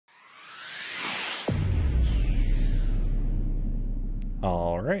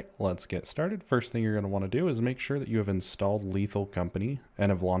All right, let's get started. First thing you're going to want to do is make sure that you have installed Lethal Company and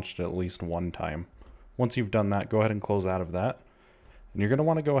have launched it at least one time. Once you've done that, go ahead and close out of that. And you're going to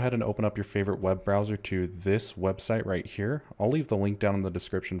want to go ahead and open up your favorite web browser to this website right here. I'll leave the link down in the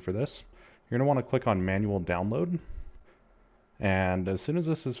description for this. You're going to want to click on manual download. And as soon as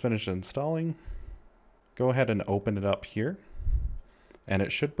this is finished installing, go ahead and open it up here. And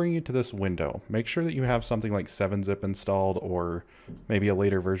it should bring you to this window. Make sure that you have something like 7-zip installed or maybe a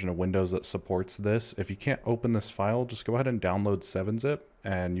later version of Windows that supports this. If you can't open this file, just go ahead and download 7-zip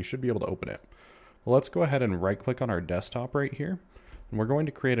and you should be able to open it. Well, let's go ahead and right click on our desktop right here. And we're going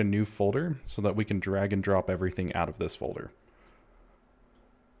to create a new folder so that we can drag and drop everything out of this folder.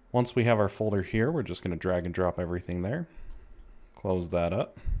 Once we have our folder here, we're just going to drag and drop everything there. Close that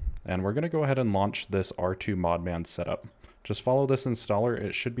up. And we're going to go ahead and launch this R2 Modman setup. Just follow this installer,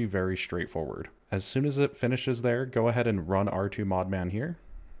 it should be very straightforward. As soon as it finishes there, go ahead and run R2 Modman here.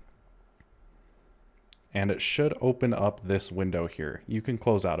 And it should open up this window here. You can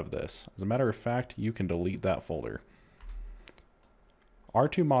close out of this. As a matter of fact, you can delete that folder.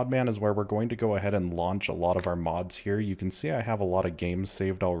 R2 Modman is where we're going to go ahead and launch a lot of our mods here. You can see I have a lot of games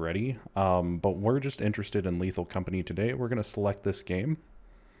saved already, but we're just interested in Lethal Company today. We're going to select this game.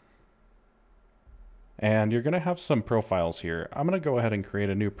 And you're going to have some profiles here. I'm going to go ahead and create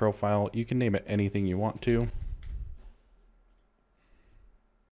a new profile. You can name it anything you want to.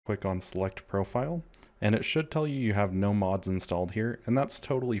 Click on select profile, and it should tell you you have no mods installed here, and that's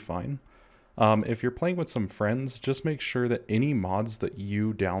totally fine. If you're playing with some friends, just make sure that any mods that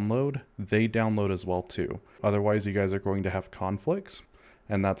you download, they download as well too. Otherwise, you guys are going to have conflicts,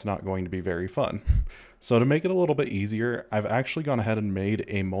 and that's not going to be very fun. So to make it a little bit easier, I've actually gone ahead and made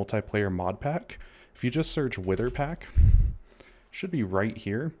a multiplayer mod pack. If you just search Wither Pack, it should be right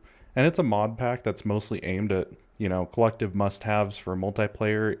here. And it's a mod pack that's mostly aimed at, collective must-haves for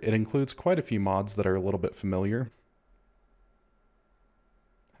multiplayer. It includes quite a few mods that are a little bit familiar.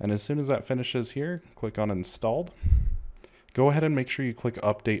 And as soon as that finishes here, click on Installed. Go ahead and make sure you click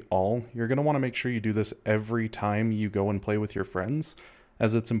Update All. You're going to want to make sure you do this every time you go and play with your friends,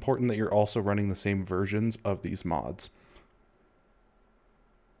 as it's important that you're also running the same versions of these mods.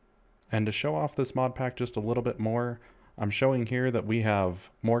 And to show off this mod pack just a little bit more, I'm showing here that we have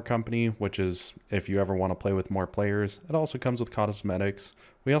More Company, which is if you ever want to play with more players. It also comes with cosmetics.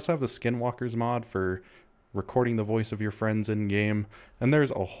 We also have the Skinwalkers mod for recording the voice of your friends in game, and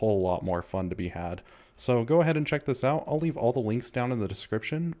there's a whole lot more fun to be had. So go ahead and check this out. I'll leave all the links down in the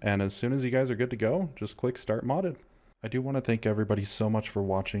description, and as soon as you guys are good to go, just click Start Modded. I do want to thank everybody so much for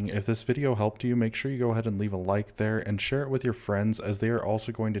watching. If this video helped you, make sure you go ahead and leave a like there and share it with your friends, as they are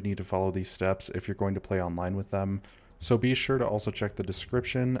also going to need to follow these steps if you're going to play online with them. So be sure to also check the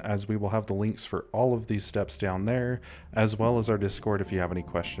description, as we will have the links for all of these steps down there, as well as our Discord if you have any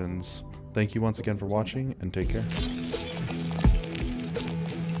questions. Thank you once again for watching, and take care.